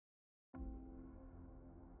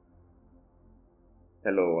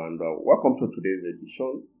Hello and welcome to today's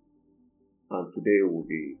edition. And today we'll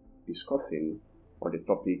be discussing on the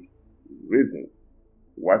topic reasons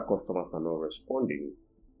why customers are not responding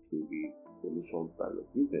to the solutions that your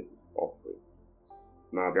business is offering.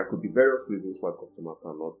 Now, there could be various reasons why customers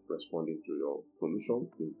are not responding to your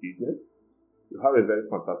solutions in business. You have a very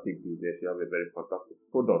fantastic business, you have a very fantastic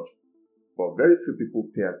product, but very few people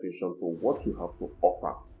pay attention to what you have to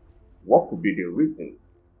offer. What could be the reason?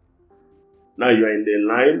 Now you're in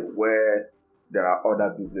the line where there are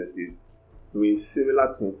other businesses doing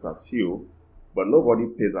similar things as you, but nobody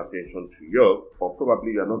pays attention to yours, or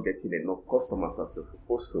probably you're not getting enough customers as you're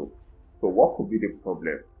supposed to. So what could be the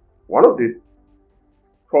problem? One of the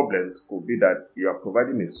problems could be that you are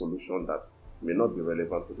providing a solution that may not be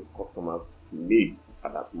relevant to the customer's need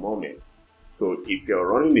at that moment. So if you're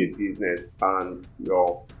running a business and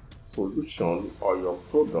your solution or your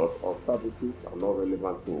product or services are not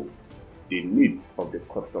relevant to the needs of the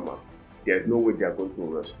customers, there's no way they are going to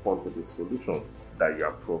respond to the solution that you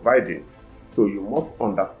are providing. So you must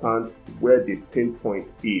understand where the pain point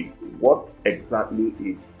is, what exactly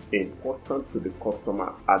is important to the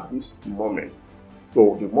customer at this moment.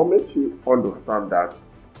 So the moment you understand that,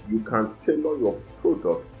 you can tailor your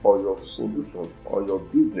product or your solutions or your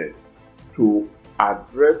business to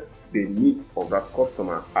address the needs of that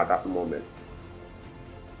customer at that moment.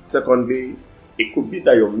 Secondly, it could be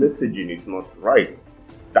that your messaging is not right.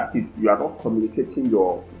 That is, you are not communicating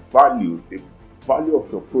your value, the value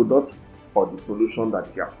of your product or the solution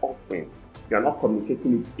that you are offering. You are not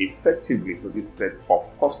communicating it effectively to this set of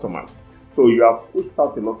customers. So you have pushed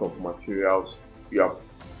out a lot of materials, you have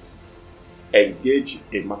engaged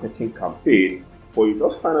a marketing campaign, but you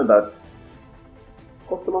just find out that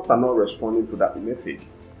customers are not responding to that message.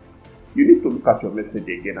 You need to look at your message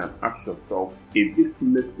again and ask yourself, is this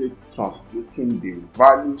message translating the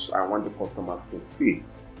values I want the customers to see?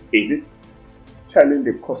 Is it telling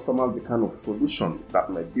the customers the kind of solution that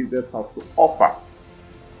my business has to offer?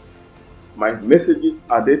 My messages,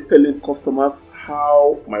 are they telling customers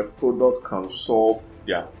how my product can solve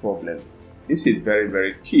their problem? This is very,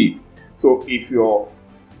 very key. So if your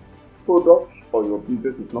product or your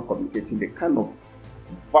business is not communicating the kind of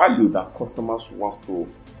value that customers want to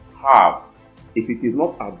have, if it is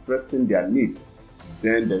not addressing their needs,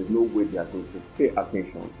 then there's no way they are going to pay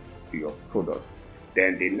attention to your product.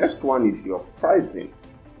 Then the next one is your pricing.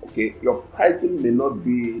 Okay, your pricing may not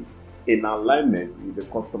be in alignment with the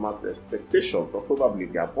customer's expectations or probably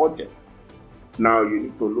their budget. Now you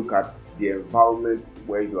need to look at the environment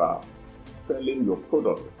where you are selling your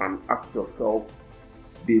product and ask yourself,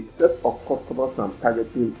 the set of customers I'm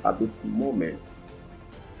targeting at this moment,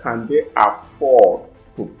 can they afford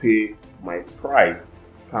to pay my price?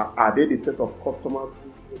 Are they the set of customers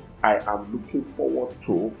who I am looking forward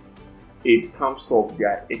to in terms of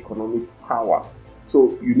their economic power?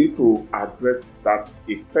 So you need to address that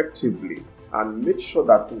effectively and make sure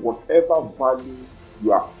that whatever value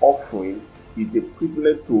you are offering is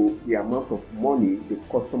equivalent to the amount of money the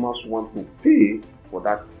customers want to pay for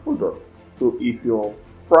that product. So if your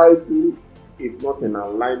pricing is not in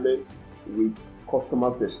alignment with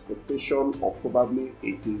customers' expectation, or probably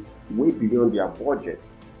it is way beyond their budget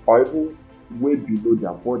or even way below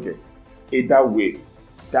their budget, either way,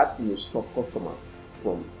 that will stop customers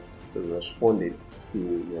from responding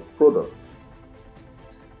to your product.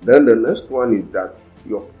 Then the next one is that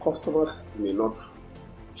your customers may not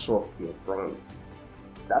trust your brand.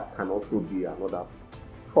 That can also be another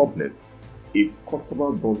problem. If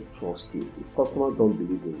customers don't trust you, if customers don't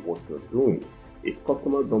believe in what you're doing, if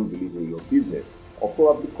customers don't believe in your business, or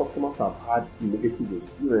probably customers have had negative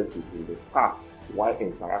experiences in the past while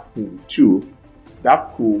interacting with you,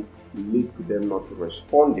 that could lead to them not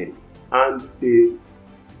responding. And the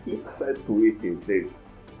flip side to it is this: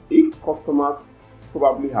 if customers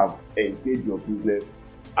probably have engaged your business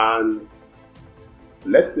and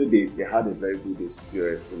let's say they had a very good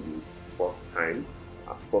experience in the first time,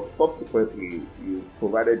 but subsequently you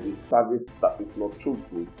provided the service that is not too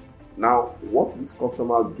good. Now, what these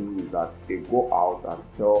customers do is that they go out and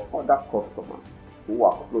tell other customers who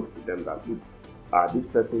are close to them that, look, this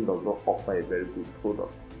person does not offer a very good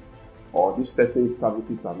product, or this person's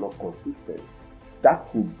services are not consistent. That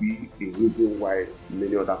could be a reason why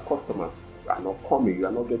many other customers are not coming. You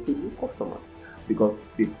are not getting new customers because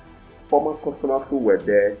the former customers who were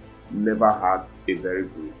there never had a very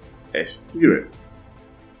good experience.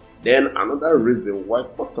 Then another reason why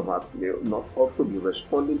customers may not also be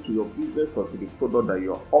responding to your business or to the product that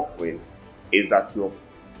you're offering is that your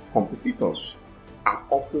competitors are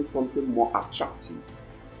offering something more attractive.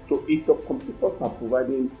 So if your competitors are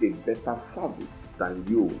providing a better service than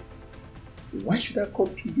you, Why should I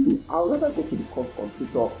come to you? I'd rather go to the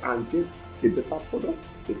competitor and get a better product,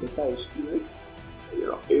 a better experience,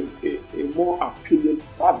 a more appealing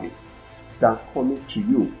service than coming to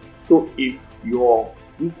you. So if your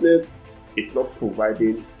business is not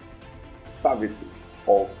providing services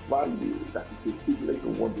or value that is equivalent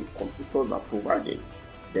to what the competitors are providing,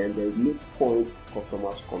 then there is no point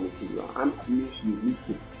customers coming to you. And that means you need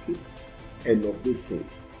to keep innovating.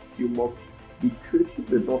 You must be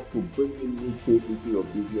creative enough to bring in new things into your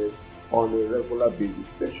business on a regular basis.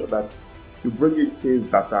 Make sure that you bring in things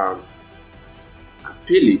that are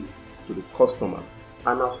appealing to the customers,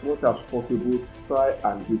 and as much as possible, try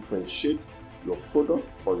and differentiate your product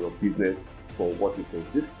or your business from what is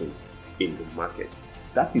existing in the market.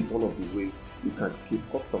 That is one of the ways you can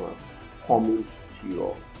keep customers coming to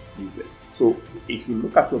your business. So if you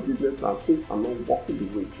look at your business and things are not working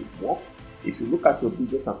the way it should work, if you look at your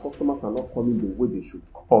business and customers are not coming the way they should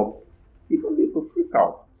come, you don't need to freak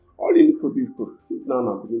out. All you need to do is to sit down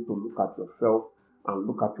and begin to look at yourself and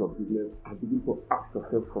look at your business and begin to ask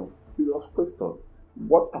yourself some serious questions.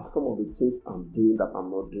 What are some of the things I'm doing that I'm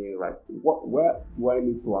not doing right? Where do I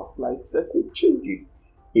need to apply certain changes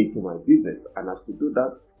into my business? And as you do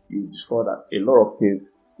that, you discover that a lot of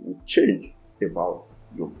things will change about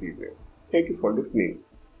your business. Thank you for listening.